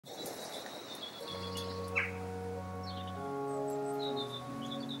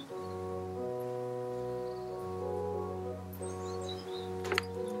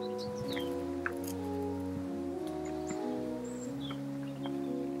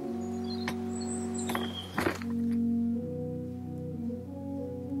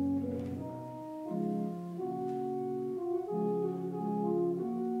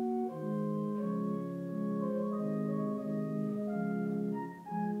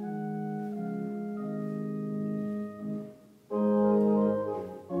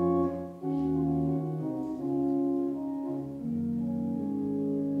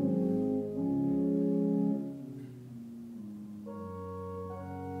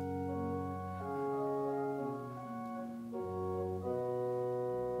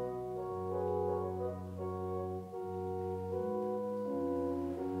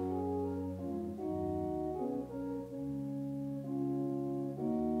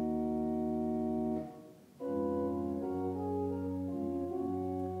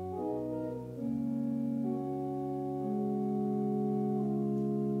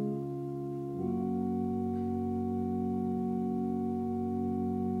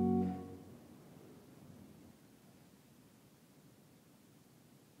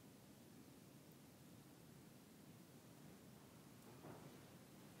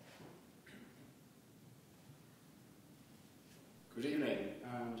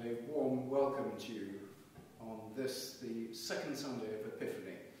and a warm welcome to you on this, the second Sunday of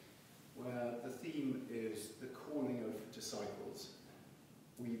Epiphany, where the theme is the calling of disciples.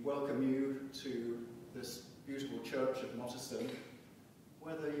 We welcome you to this beautiful church of Mottistone,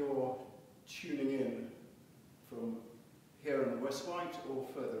 whether you're tuning in from here in the West Whyte or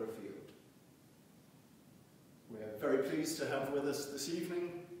further afield. We're very pleased to have with us this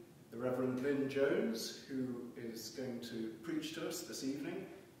evening the Rev Glynn Jones, who is going to preach to us this evening.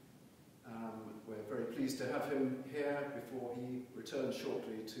 We're very pleased to have him here before he returns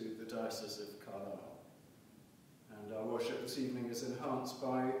shortly to the Diocese of Carlisle. And our worship this evening is enhanced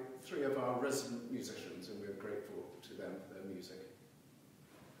by three of our resident musicians, and we're grateful to them for their music.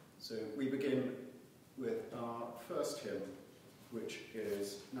 So we begin with our first hymn, which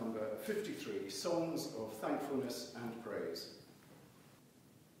is number 53, Songs of Thankfulness and Praise.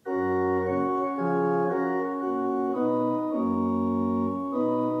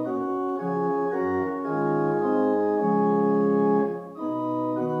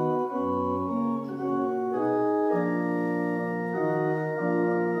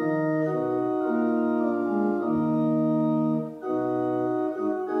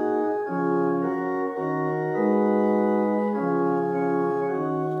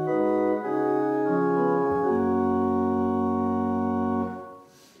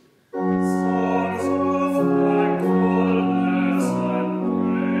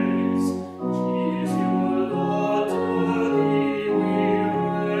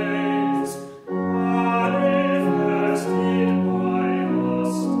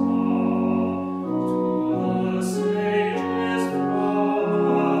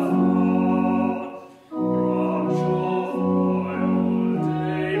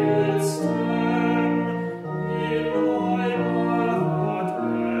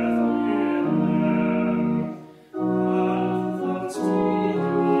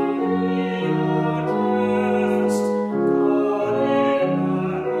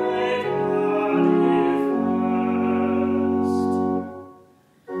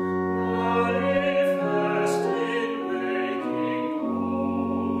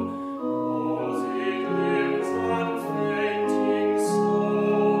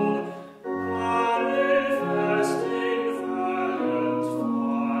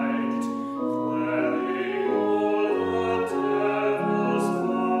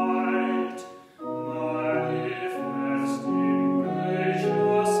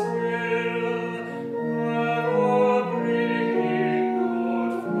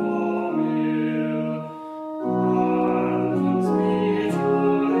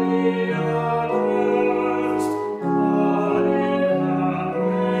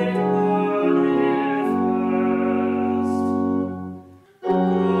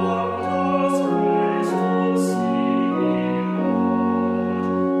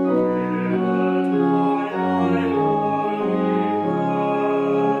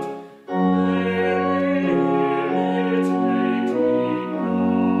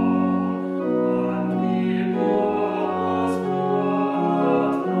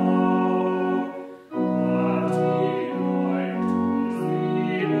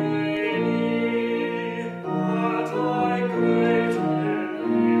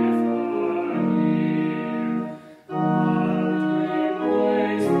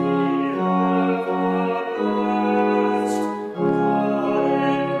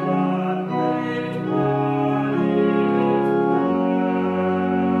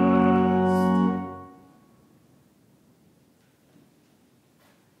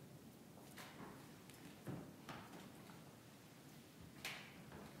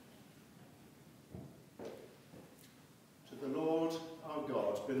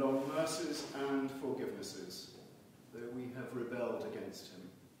 Belong mercies and forgivenesses, though we have rebelled against him.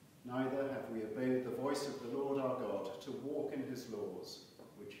 Neither have we obeyed the voice of the Lord our God to walk in his laws,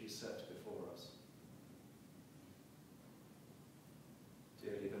 which he set before us.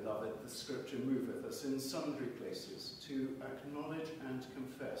 Dearly beloved, the Scripture moveth us in sundry places to acknowledge and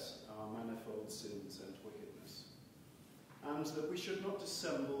confess our manifold sins and wickedness, and that we should not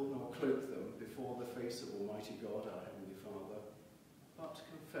dissemble nor cloak them before the face of Almighty God, our Heavenly Father, but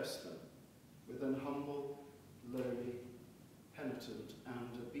confess them with an humble, lowly, penitent, and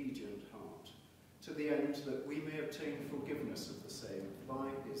obedient heart, to the end that we may obtain forgiveness of the same by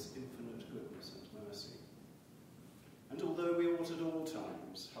his infinite goodness and mercy. And although we ought at all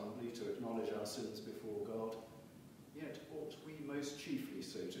times humbly to acknowledge our sins before God, yet ought we most chiefly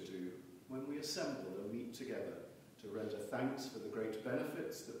so to do when we assemble and meet together to render thanks for the great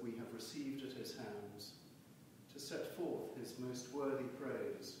benefits that we have received at his hands, to set forth his most worthy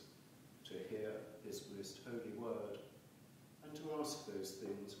praise, to hear his most holy word, and to ask those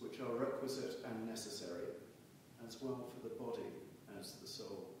things which are requisite and necessary, as well for the body as the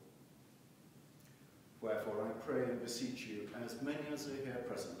soul. Wherefore I pray and beseech you, as many as are here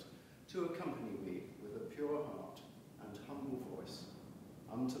present, to accompany me with a pure heart and humble voice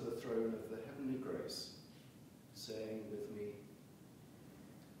unto the throne of the heavenly grace, saying with me,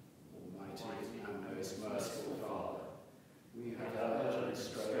 Almighty and most merciful Father, we have erred and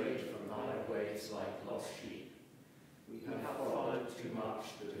strayed from thy ways like lost sheep. We have followed too much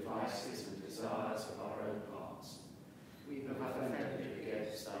the devices and desires of our own hearts. We have offended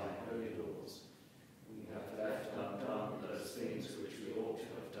against thy holy laws. We have left undone those things which we ought to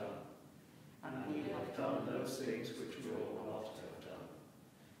have done. And we have done those things which we ought not to have done.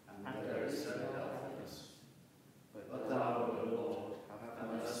 And there is no help in us. But thou, O Lord, have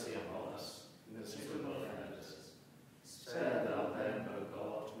mercy upon us, miserable offenders. Spare thou them, O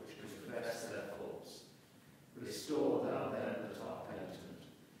God, which confess their faults. Restore thou them that are penitent,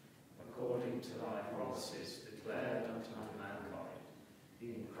 according to thy promises declared unto mankind,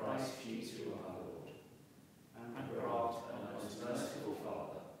 in Christ Jesus our Lord. And grant, O most merciful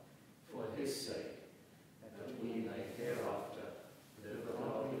Father, for his sake, that we may hereafter live a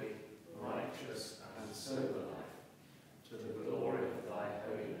godly, righteous, and sober life, to the glory of thy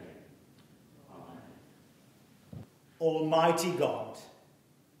holy name. Amen. Almighty God,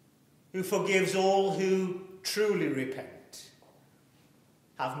 who forgives all who truly repent,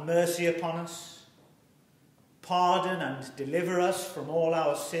 have mercy upon us, pardon and deliver us from all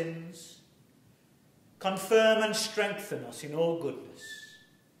our sins, confirm and strengthen us in all goodness,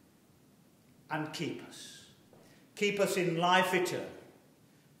 and keep us in life eternal,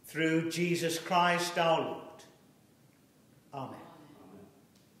 through Jesus Christ our Lord. Amen.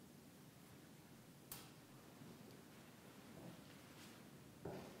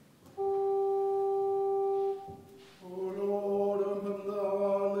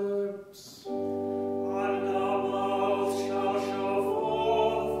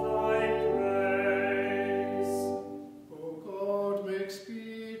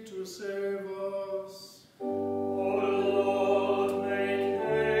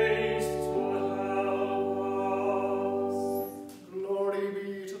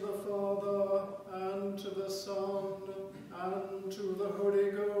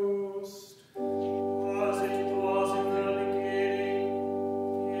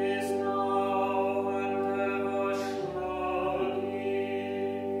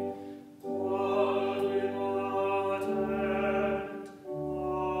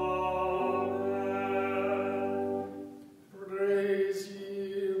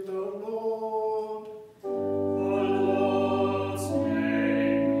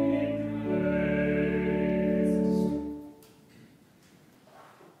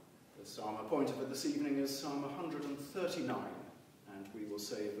 This evening is Psalm 139, and we will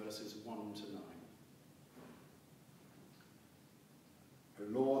say verses 1 to 9. O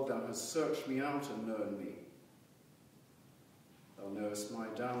Lord, thou hast searched me out and known me. Thou knowest my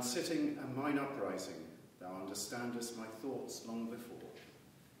down sitting and mine uprising. Thou understandest my thoughts long before.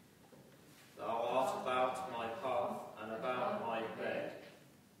 Thou art about my path and about my bed,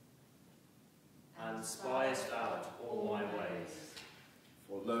 and spiest out all my ways.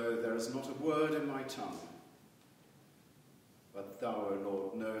 For lo, there is not a word in my tongue, but thou, O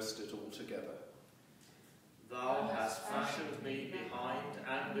Lord, knowest it altogether. Thou hast fashioned me behind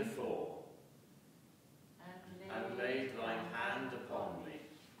and before, and laid thine hand upon me.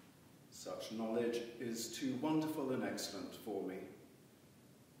 Such knowledge is too wonderful and excellent for me.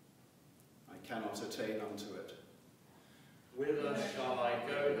 I cannot attain unto it. Whither shall I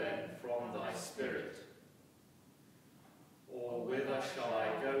go then from thy spirit? Or whither shall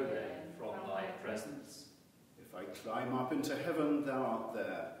I go then from thy presence? If I climb up into heaven, thou art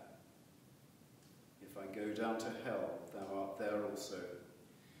there. If I go down to hell, thou art there also.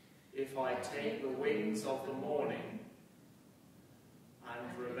 If I take the wings of the morning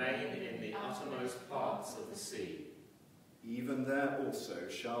and remain in the uttermost parts of the sea, even there also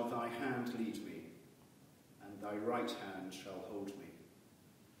shall thy hand lead me, and thy right hand shall hold me.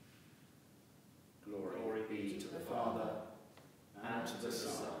 Glory be to the Father, and to the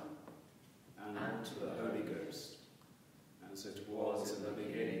Son, and to the Holy Ghost, as it was in the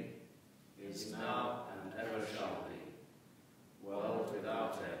beginning, is now, and ever shall be, world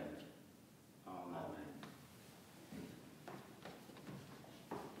without end. Amen.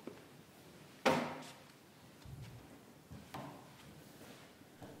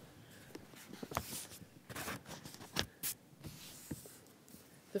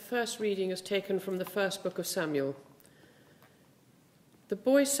 The first reading is taken from the first book of Samuel. The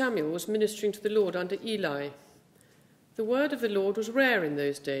boy Samuel was ministering to the Lord under Eli. The The word of the Lord was rare in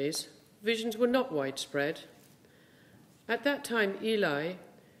those days. Visions were not widespread. At that time Eli,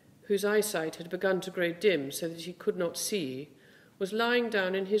 whose eyesight had begun to grow dim so that he could not see, was lying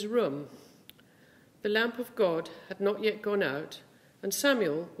down in his room. The lamp of God had not yet gone out, and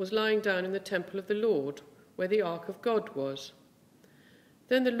Samuel was lying down in the temple of the Lord, where the ark of God was.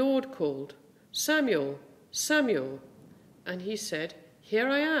 Then the Lord called, "Samuel, Samuel." And he said, "Here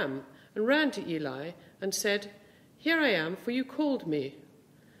I am," and ran to Eli and said, "Here I am, for you called me."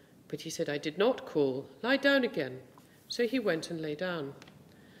 But he said, "I did not call. Lie down again." So he went and lay down.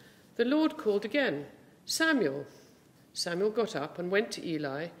 The Lord called again, "Samuel." Samuel got up and went to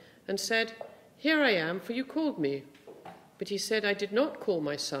Eli and said, "Here I am, for you called me." But he said, "I did not call,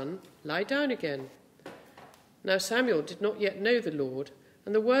 my son. Lie down again." Now Samuel did not yet know the Lord,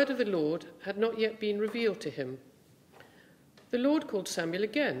 and the word of the Lord had not yet been revealed to him. The Lord called Samuel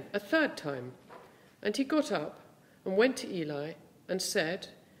again, a third time, and he got up and went to Eli and said,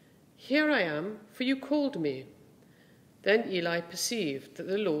 "Here I am, for you called me." Then Eli perceived that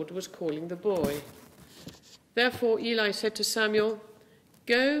the Lord was calling the boy. Therefore Eli said to Samuel,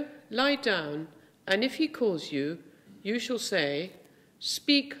 "Go, lie down, and if he calls you, you shall say,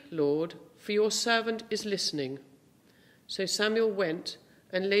 'Speak, Lord, for your servant is listening.'" So Samuel went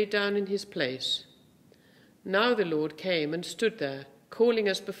and lay down in his place. Now the Lord came and stood there, calling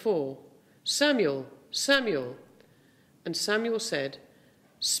as before, "Samuel, Samuel." And Samuel said,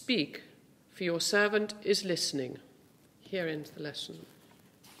 "Speak, for your servant is listening." Here ends the lesson.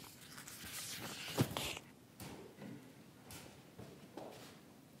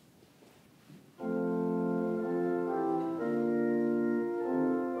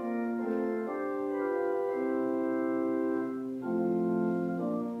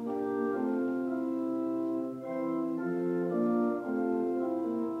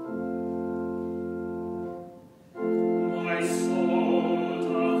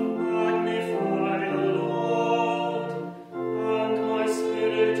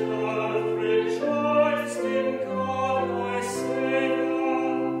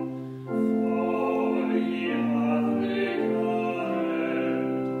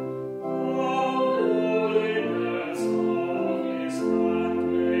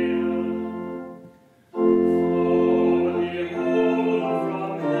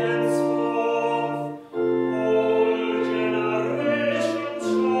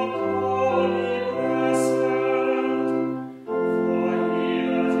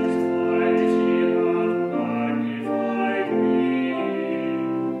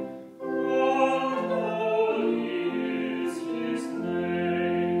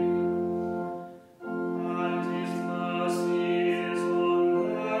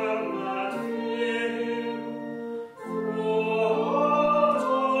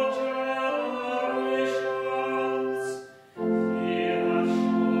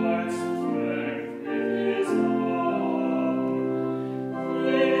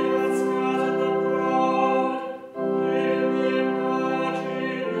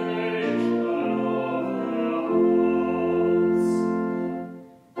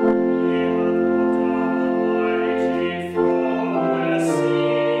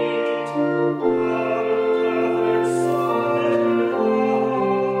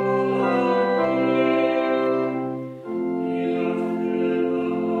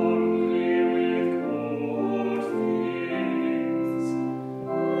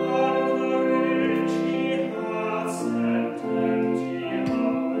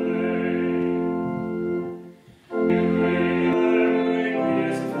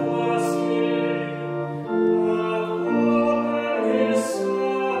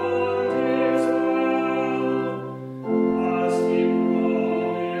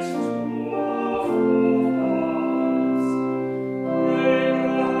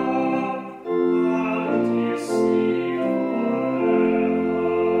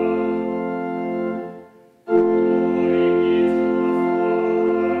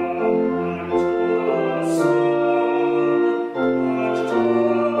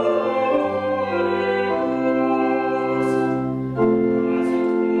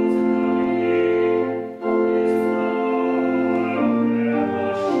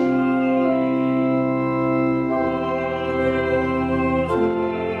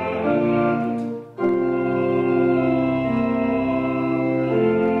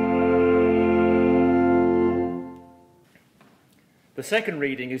 The second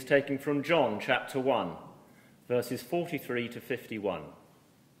reading is taken from John chapter 1, verses 43 to 51.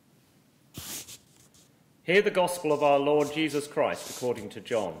 Hear the gospel of our Lord Jesus Christ according to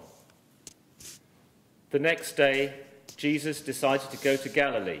John. The next day, Jesus decided to go to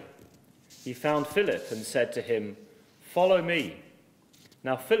Galilee. He found Philip and said to him, "Follow me."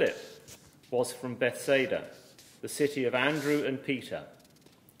 Now Philip was from Bethsaida, the city of Andrew and Peter.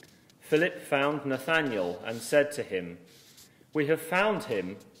 Philip found Nathanael and said to him, "We have found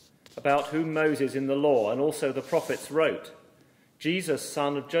him about whom Moses in the law and also the prophets wrote, Jesus,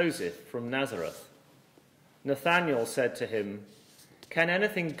 son of Joseph from Nazareth." Nathanael said to him, "Can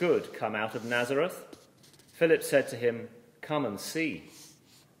anything good come out of Nazareth?" Philip said to him, "Come and see."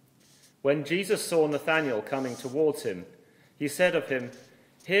 When Jesus saw Nathanael coming towards him, he said of him,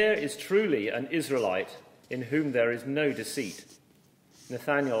 "Here is truly an Israelite in whom there is no deceit."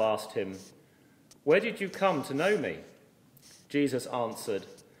 Nathanael asked him, "Where did you come to know me?" Jesus answered,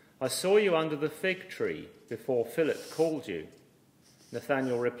 "I saw you under the fig tree before Philip called you."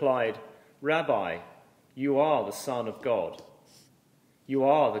 Nathanael replied, "Rabbi, you are the Son of God. You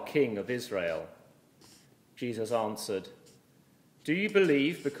are the King of Israel." Jesus answered, "Do you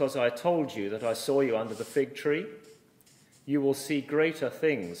believe because I told you that I saw you under the fig tree? You will see greater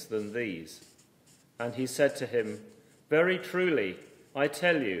things than these." And he said to him, "Very truly, I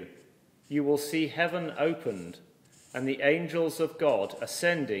tell you, you will see heaven opened and the angels of God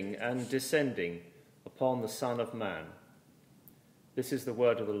ascending and descending upon the Son of Man." This is the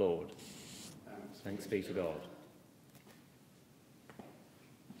word of the Lord. Thanks be to God.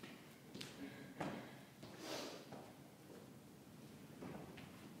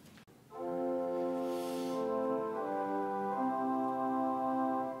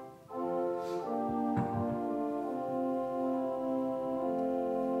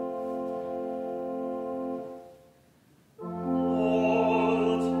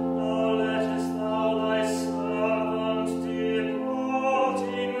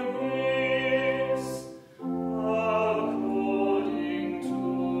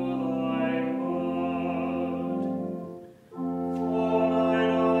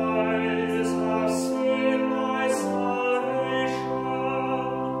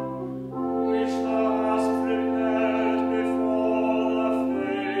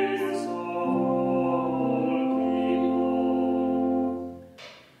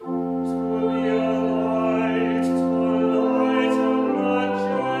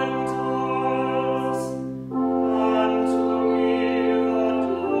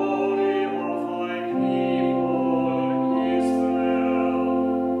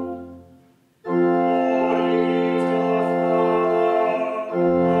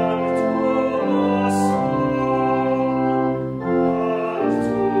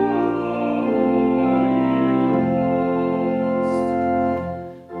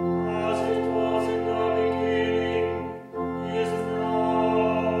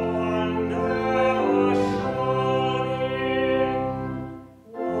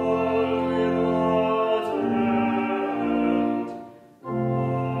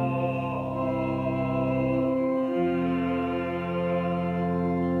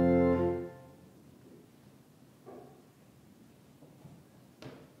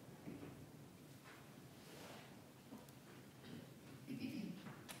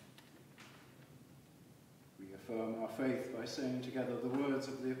 Affirm our faith by saying together the words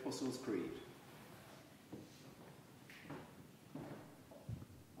of the Apostles' Creed.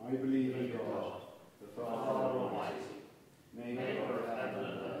 I believe in God, the Father Almighty, maker of heaven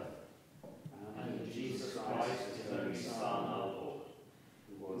and earth, and in Jesus Christ, his only Son, our Lord,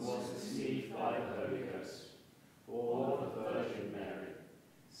 who was conceived by the Holy Ghost, born of the Virgin Mary,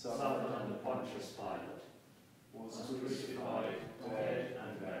 suffered under Pontius Pilate, was crucified, dead,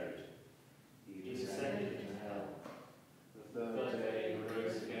 and buried. He descended into hell. The third day he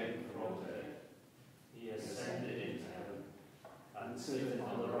rose again from the dead. He ascended into heaven, and sitteth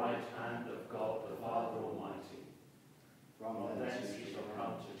on the right hand of God the Father Almighty. From thence he shall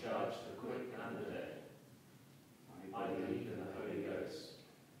come to judge the quick and the dead. I believe in the Holy Ghost,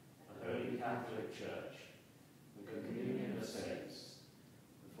 the Holy Catholic Church, the communion of saints,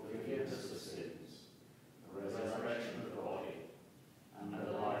 the forgiveness of sins, the resurrection of the body, and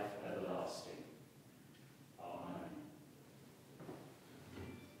the life everlasting. Amen.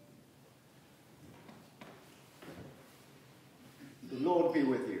 The Lord be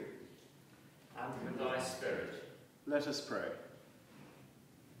with you. And with thy spirit. Let us pray.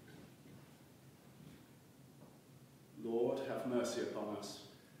 Lord, have mercy upon us.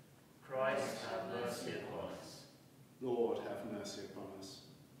 Christ, have mercy upon us. Lord, have mercy upon us.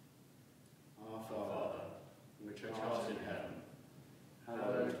 Our Father, which art in heaven,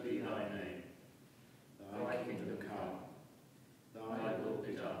 hallowed be thy name. Thy kingdom come, thy will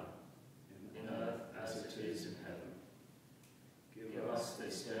be done, in earth as it is in heaven. Give us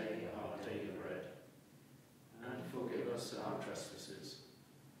this day our daily bread, and forgive us our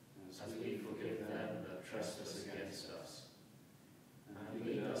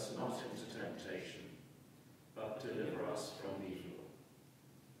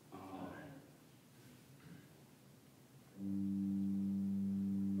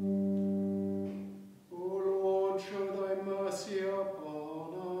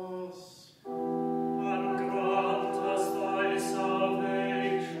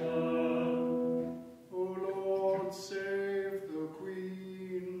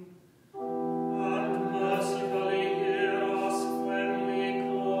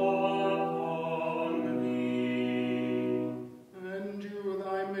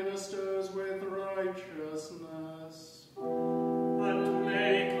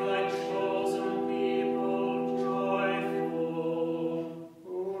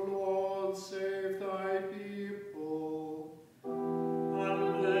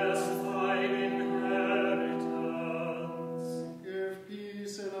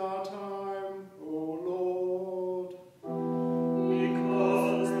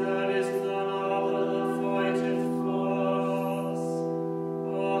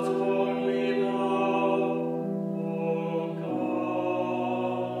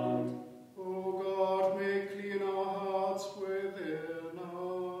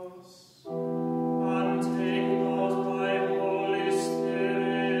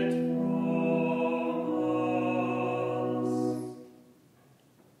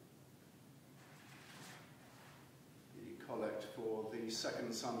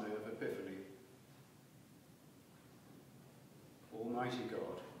Sunday of Epiphany. Almighty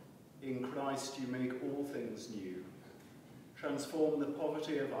God, in Christ you make all things new. Transform the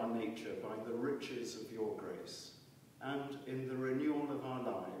poverty of our nature by the riches of your grace, and in the renewal of our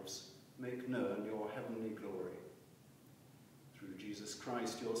lives, make known your heavenly glory. Through Jesus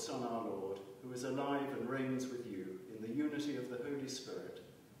Christ, your Son, our Lord, who is alive and reigns with you in the unity of the Holy Spirit,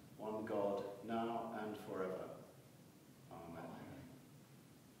 one God, now and forever. Amen.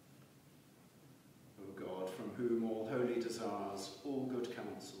 O God, from whom all holy desires, all good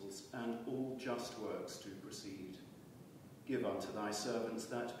counsels, and all just works do proceed, give unto thy servants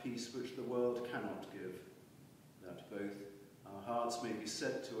that peace which the world cannot give, that both our hearts may be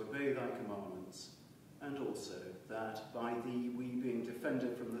set to obey thy commandments, and also that by thee we, being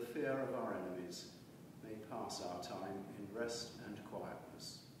defended from the fear of our enemies, may pass our time in rest and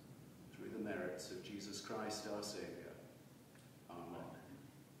quietness, through the merits of Jesus Christ our Saviour. Amen.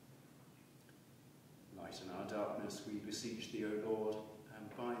 Lighten our darkness, we beseech thee, O Lord, and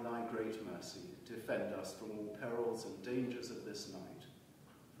by thy great mercy defend us from all perils and dangers of this night,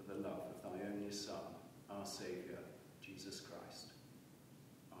 for the love of thy only Son, our Saviour, Jesus Christ.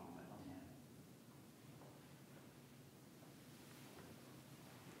 Amen.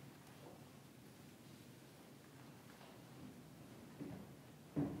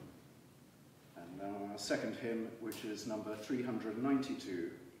 And now our second hymn, which is number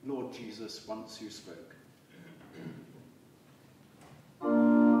 392, Lord Jesus, Once You Spoke.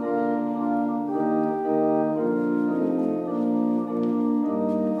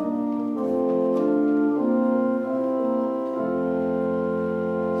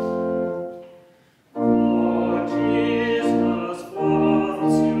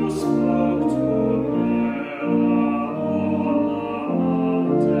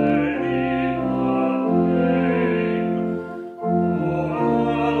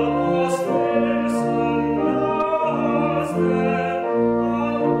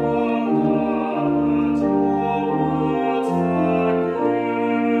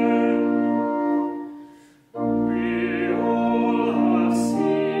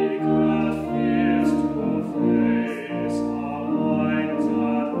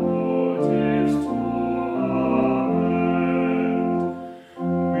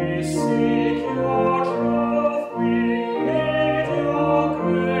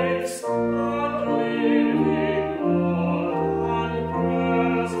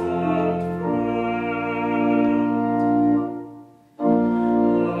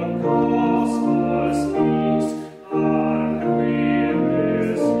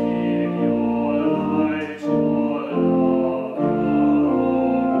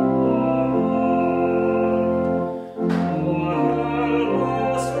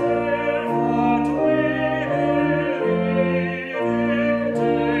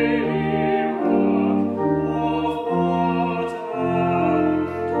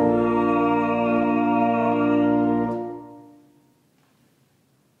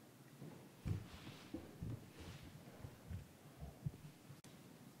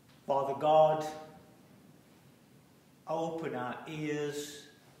 Father God, open our ears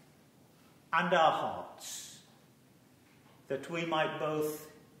and our hearts, that we might both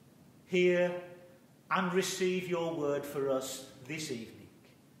hear and receive your word for us this evening.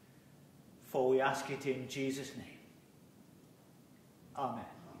 For we ask it in Jesus' name. Amen.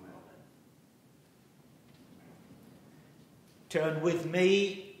 Amen. Turn with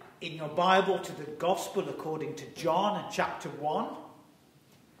me in your Bible to the Gospel according to John, chapter 1,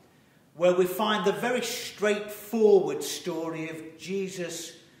 where we find the very straightforward story of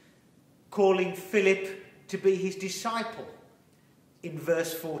Jesus calling Philip to be his disciple in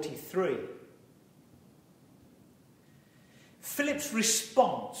verse 43. Philip's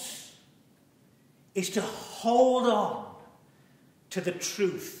response is to hold on to the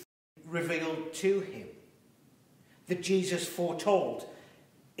truth revealed to him that Jesus foretold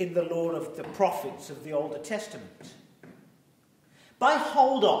in the law of the prophets of the Old Testament. By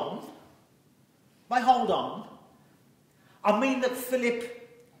hold on, I mean that Philip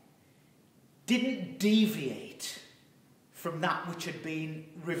didn't deviate from that which had been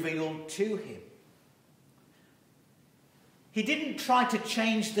revealed to him. He didn't try to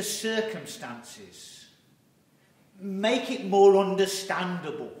change the circumstances, make it more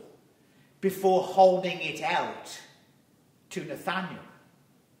understandable before holding it out to Nathanael.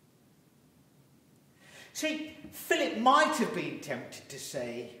 See, Philip might have been tempted to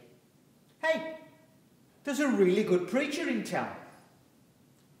say, hey, there's a really good preacher in town.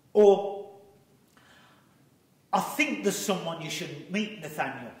 Or, I think there's someone you should meet,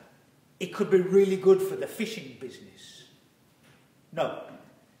 Nathanael. It could be really good for the fishing business. No,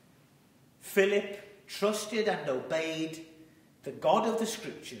 Philip trusted and obeyed the God of the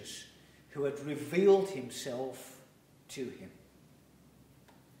Scriptures, who had revealed himself to him.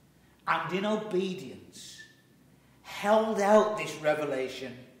 And in obedience, held out this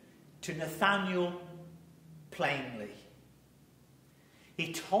revelation to Nathanael plainly.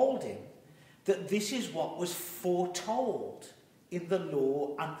 He told him that this is what was foretold in the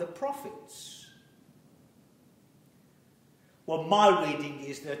law and the prophets. Well, my reading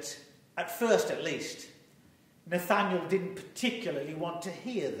is that, at first at least, Nathanael didn't particularly want to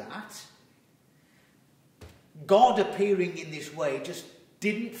hear that. God appearing in this way just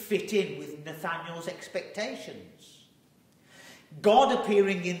didn't fit in with Nathanael's expectations. God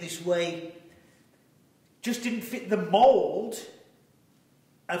appearing in this way just didn't fit the mould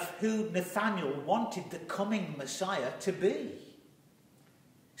of who Nathanael wanted the coming Messiah to be.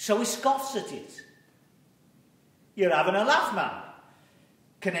 So he scoffs at it. You're having a laugh, man.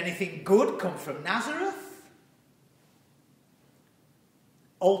 Can anything good come from Nazareth?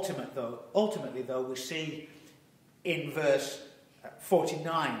 Ultimately, though, we see in verse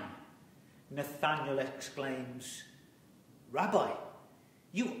 49, Nathanael exclaims, Rabbi,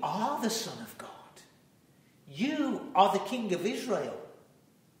 you are the Son of God. You are the King of Israel.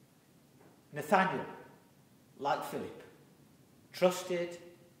 Nathanael, like Philip, trusted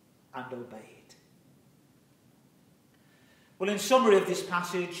and obeyed. Well, in summary of this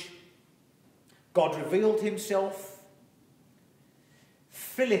passage, God revealed himself.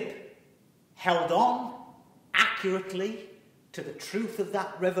 Philip held on accurately to the truth of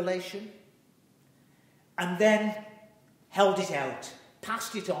that revelation, and then held it out,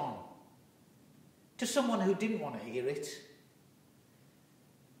 passed it on to someone who didn't want to hear it,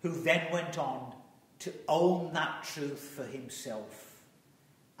 who then went on to own that truth for himself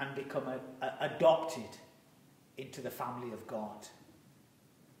and become adopted into the family of God.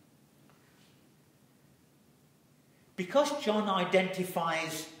 Because John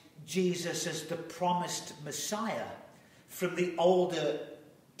identifies Jesus as the promised Messiah from the Older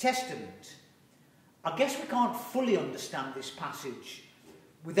Testament, I guess we can't fully understand this passage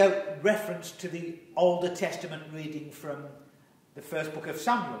without reference to the Older Testament reading from the first book of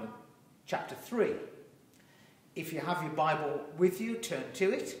Samuel, chapter 3. If you have your Bible with you, turn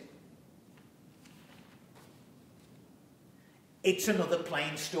to it. It's another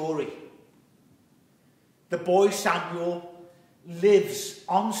plain story. The boy Samuel lives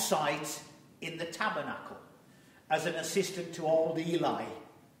on site in the tabernacle as an assistant to old Eli,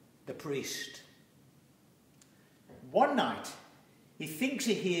 the priest. One night, he thinks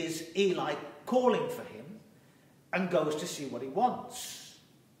he hears Eli calling for him and goes to see what he wants.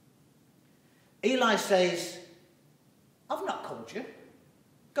 Eli says, I've not called you.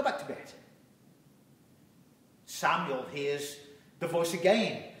 Go back to bed. Samuel hears the voice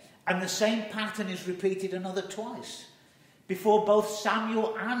again, and the same pattern is repeated another twice before both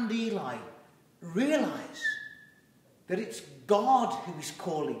Samuel and Eli realise that it's God who is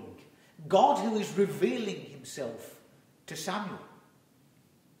calling, God who is revealing himself to Samuel.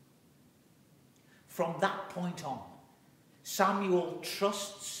 From that point on, Samuel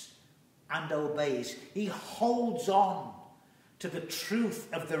trusts and obeys. He holds on to the truth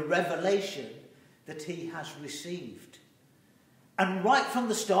of the revelation that he has received. And right from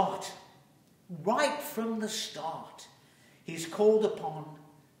the start, he's called upon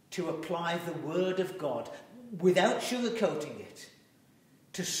to apply the word of God without sugarcoating it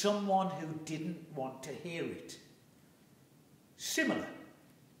to someone who didn't want to hear it. Similar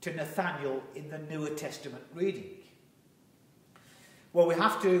to Nathanael in the Newer Testament reading. Well, we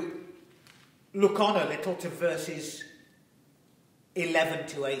have to look on a little to verses 11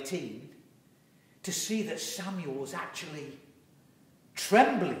 to 18 to see that Samuel was actually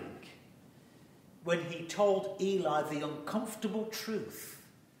trembling when he told Eli the uncomfortable truth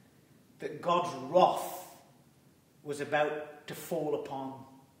that God's wrath was about to fall upon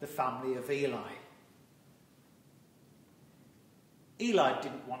the family of Eli. Eli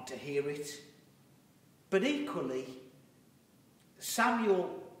didn't want to hear it, but equally,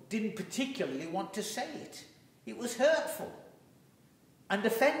 Samuel didn't particularly want to say it. It was hurtful and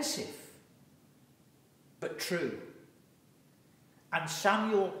offensive, but true. And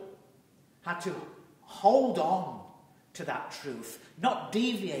Samuel had to hold on to that truth, not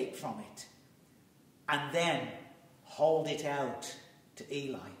deviate from it, and then hold it out to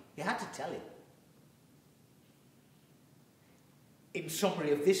Eli. He had to tell him. In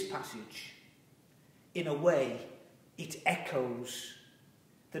summary of this passage, in a way, it echoes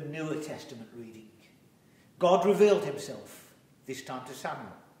the Newer Testament reading. God revealed himself, this time to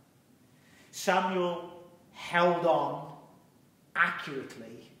Samuel. Samuel held on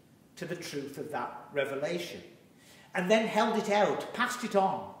accurately to the truth of that revelation, and then held it out, passed it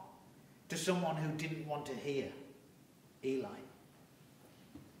on to someone who didn't want to hear, Eli.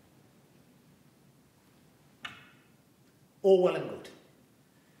 All well and good.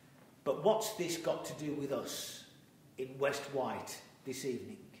 But what's this got to do with us in West Whaite this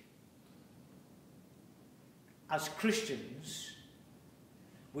evening? As Christians,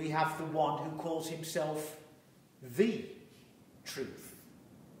 we have the one who calls himself the truth.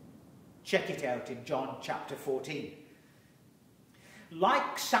 Check it out in John chapter 14.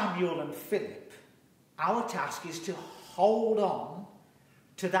 Like Samuel and Philip, our task is to hold on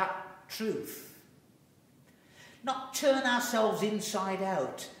to that truth. Not turn ourselves inside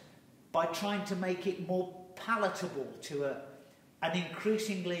out by trying to make it more palatable to an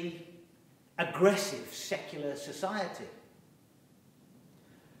increasingly aggressive secular society.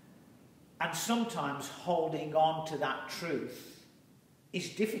 And sometimes holding on to that truth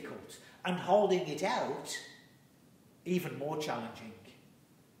is difficult, and holding it out even more challenging.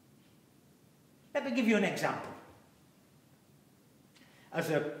 Let me give you an example.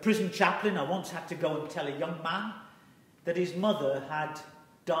 As a prison chaplain, I once had to go and tell a young man that his mother had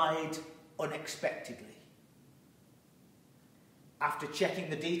died unexpectedly. After checking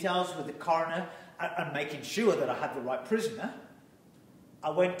the details with the coroner and making sure that I had the right prisoner, I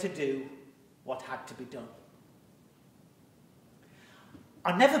went to do what had to be done.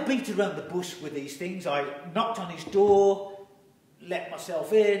 I never beat around the bush with these things. I knocked on his door, let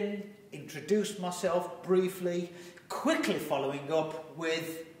myself in, introduced myself briefly, quickly following up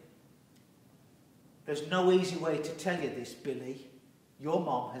with, "There's no easy way to tell you this, Billy. Your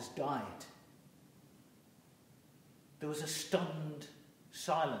mom has died." There was a stunned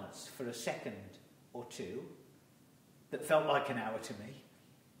silence for a second or two that felt like an hour to me.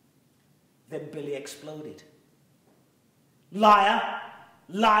 Then Billy exploded. "Liar!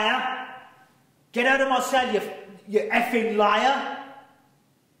 Liar! Get out of my cell, you effing liar!"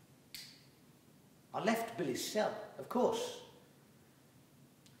 I left Billy's cell, of course.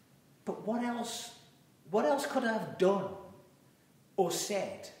 But what else could I have done or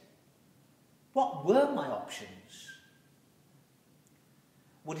said? What were my options?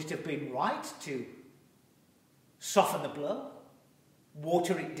 Would it have been right to soften the blow,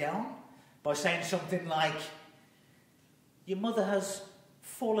 water it down by saying something like, "Your mother has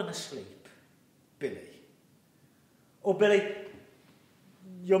fallen asleep, Billy"? Or, "Billy,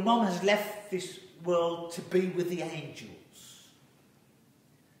 your mum has left this world to be with the angels"?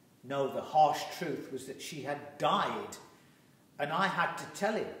 No, the harsh truth was that she had died, and I had to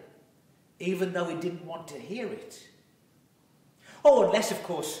tell him, even though he didn't want to hear it. Oh, unless, of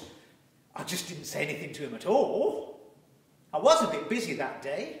course, I just didn't say anything to him at all. I was a bit busy that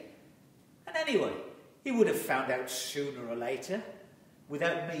day, and anyway, he would have found out sooner or later,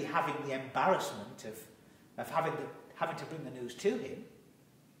 without me having the embarrassment of having to bring the news to him.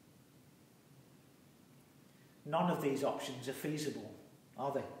 None of these options are feasible,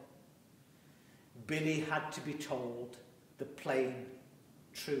 are they? Billy had to be told the plain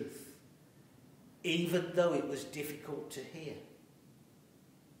truth, even though it was difficult to hear.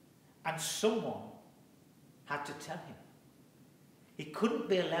 And someone had to tell him. He couldn't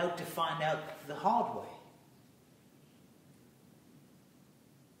be allowed to find out the hard way.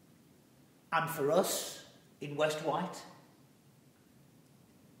 And for us in West Whaite,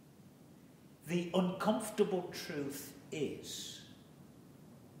 the uncomfortable truth is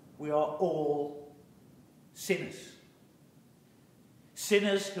we are all sinners.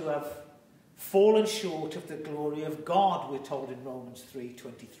 Sinners who have fallen short of the glory of God, we're told in Romans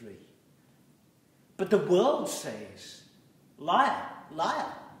 3:23. But the world says, "Liar,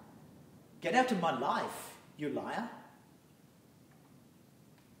 liar, get out of my life, you liar."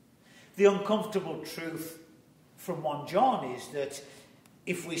 The uncomfortable truth from 1 John is that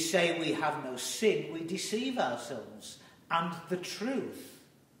if we say we have no sin, we deceive ourselves, and the truth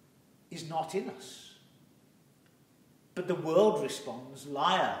is not in us. But the world responds,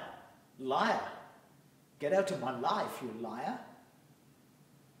 "Liar, liar, get out of my life, you liar."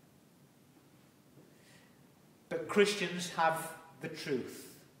 But Christians have the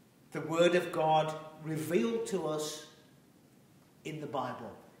truth, the Word of God revealed to us in the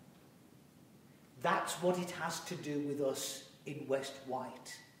Bible. That's what it has to do with us in West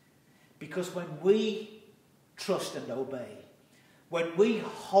Whaite. Because when we trust and obey, when we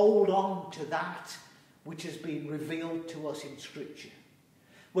hold on to that which has been revealed to us in Scripture,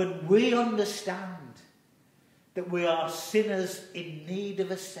 when we understand that we are sinners in need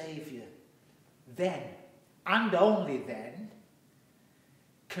of a Saviour, then, and only then,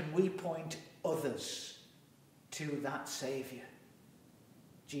 can we point others to that Saviour,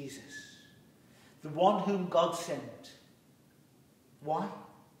 Jesus, the one whom God sent. Why?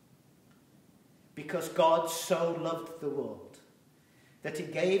 Because God so loved the world that he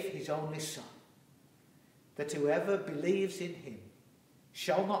gave his only Son, that whoever believes in him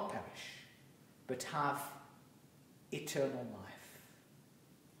shall not perish, but have eternal life.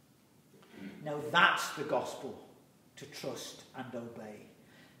 Now that's the gospel to trust and obey.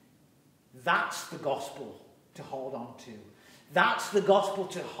 That's the gospel to hold on to. That's the gospel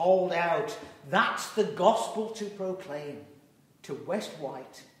to hold out. That's the gospel to proclaim to West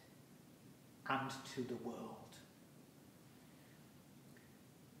Whaite and to the world.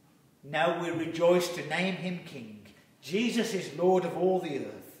 Now we rejoice to name him King. Jesus is Lord of all the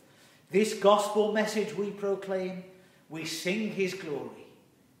earth. This gospel message we proclaim. We sing his glory,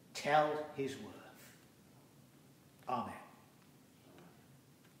 tell his worth. Amen.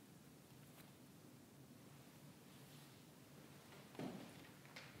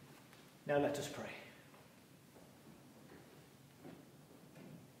 Now let us pray.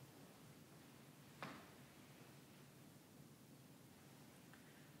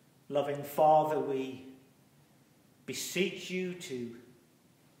 Loving Father, we beseech you to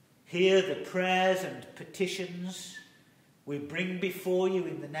hear the prayers and petitions we bring before you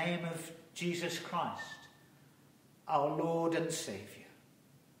in the name of Jesus Christ, our Lord and Saviour.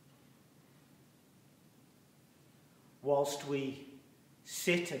 Whilst we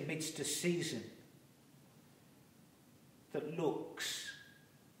sit amidst a season that looks,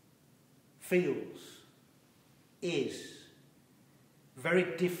 feels, is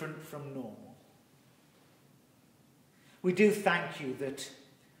very different from normal, we do thank you that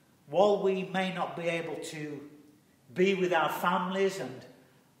while we may not be able to be with our families and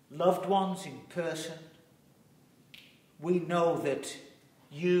loved ones in person, we know that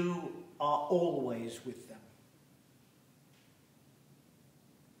you are always with them.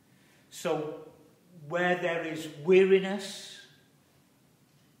 So where there is weariness,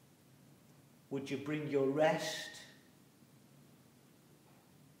 would you bring your rest?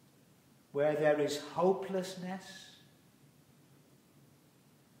 Where there is hopelessness,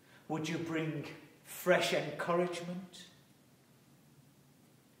 would you bring fresh encouragement?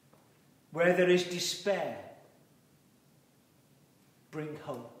 Where there is despair, bring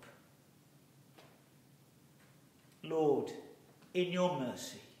hope. Lord, in your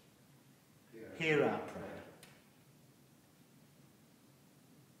mercy, hear our prayer.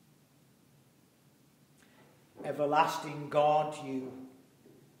 Everlasting God, you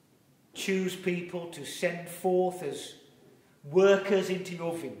choose people to send forth as workers into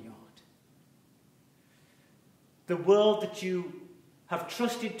your vineyard. The world that you have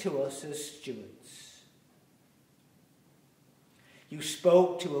trusted to us as stewards. You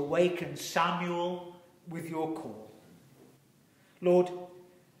spoke to awaken Samuel with your call. Lord,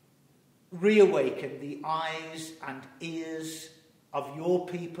 reawaken the eyes and ears of your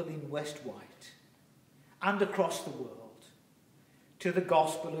people in West Whaite and across the world to the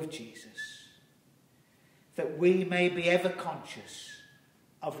gospel of Jesus, that we may be ever conscious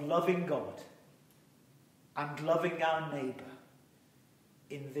of loving God and loving our neighbour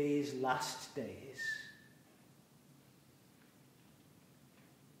in these last days.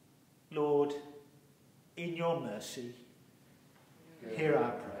 Lord, in your mercy, hear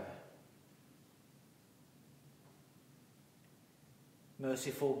our prayer.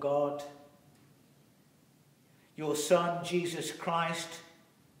 Merciful God, your Son, Jesus Christ,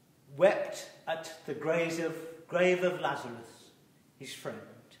 wept at the grave of Lazarus, his friend.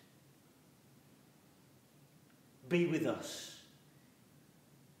 Be with us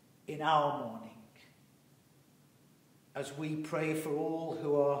in our mourning as we pray for all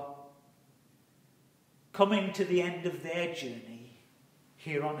who are coming to the end of their journey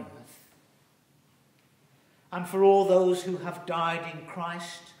here on earth, and for all those who have died in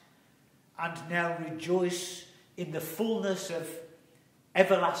Christ and now rejoice in the fullness of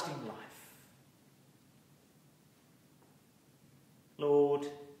everlasting life. Lord,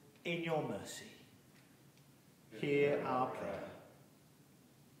 in your mercy, hear our prayer.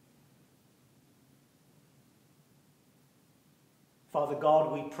 Father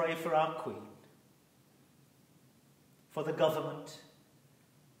God, we pray for our Queen, for the government,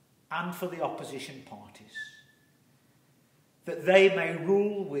 and for the opposition parties, that they may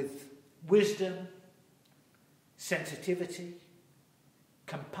rule with wisdom, sensitivity,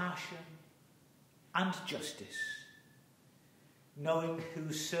 compassion, and justice, knowing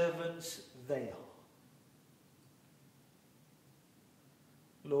whose servants they are.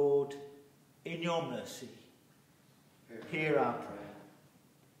 Lord, in your mercy, hear our prayer.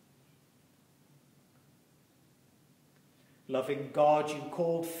 Loving God, you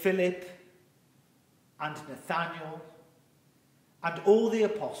called Philip and Nathanael and all the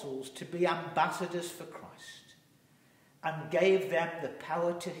apostles to be ambassadors for Christ and gave them the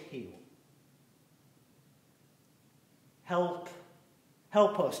power to heal. Help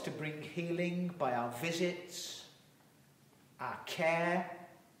us to bring healing by our visits, our care,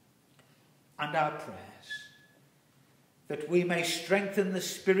 and our prayers, that we may strengthen the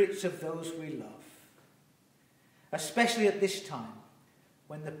spirits of those we love, especially at this time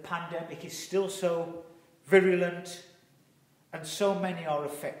when the pandemic is still so virulent and so many are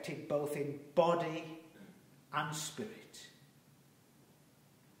affected both in body and spirit.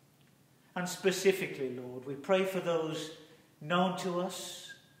 And specifically, Lord, we pray for those known to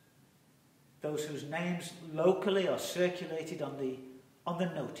us, those whose names locally are circulated on the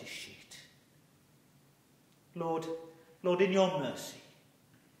notice sheet. Lord, in your mercy,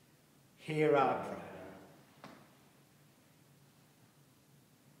 hear our prayer.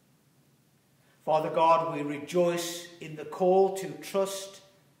 Father God, we rejoice in the call to trust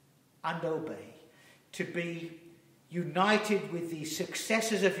and obey, to be united with the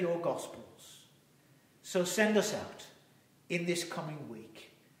successors of your gospels. So send us out in this coming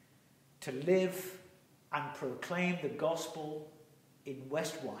week to live and proclaim the gospel in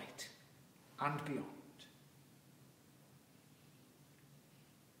West Whaite and beyond.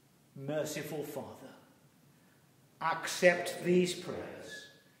 Merciful Father, accept these prayers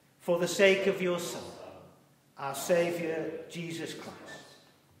for the sake of your Son, our Saviour, Jesus Christ.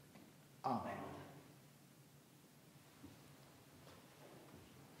 Amen.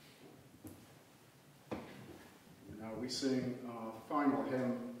 Now we sing our final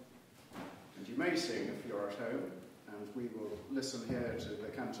hymn, and you may sing if you're at home, and we will listen here to the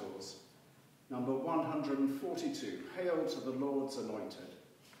cantors. Number 142, Hail to the Lord's Anointed.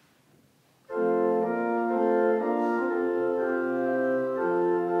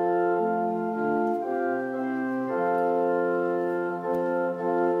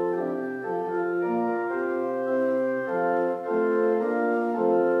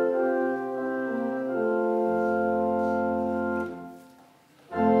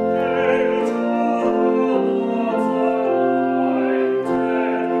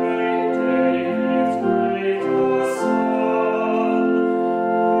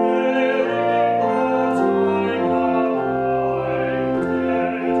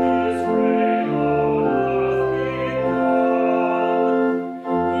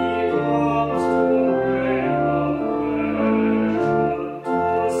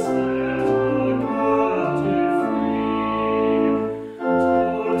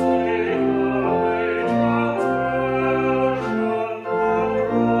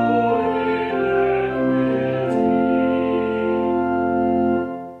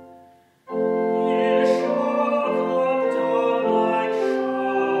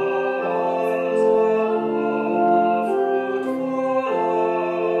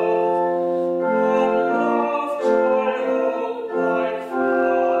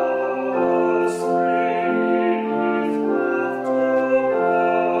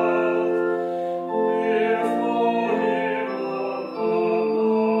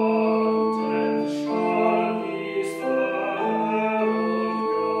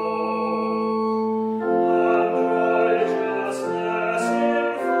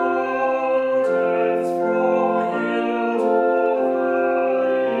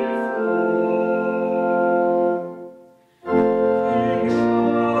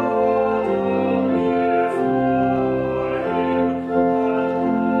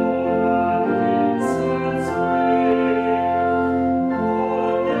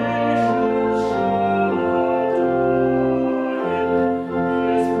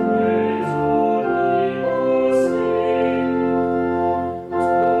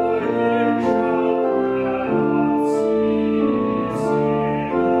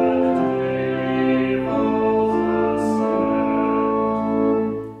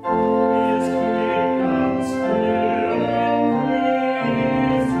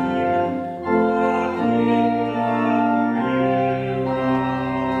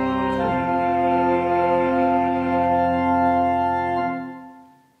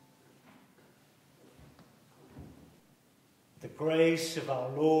 grace of our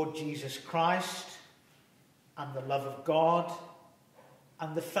Lord Jesus Christ, and the love of God,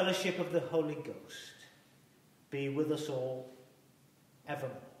 and the fellowship of the Holy Ghost be with us all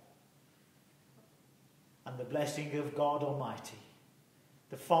evermore. And the blessing of God Almighty,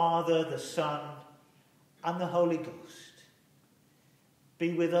 the Father, the Son, and the Holy Ghost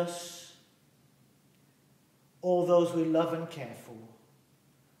be with us, all those we love and care for,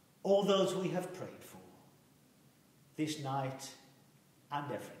 all those we have prayed for, this night and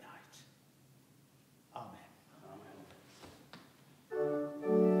every night.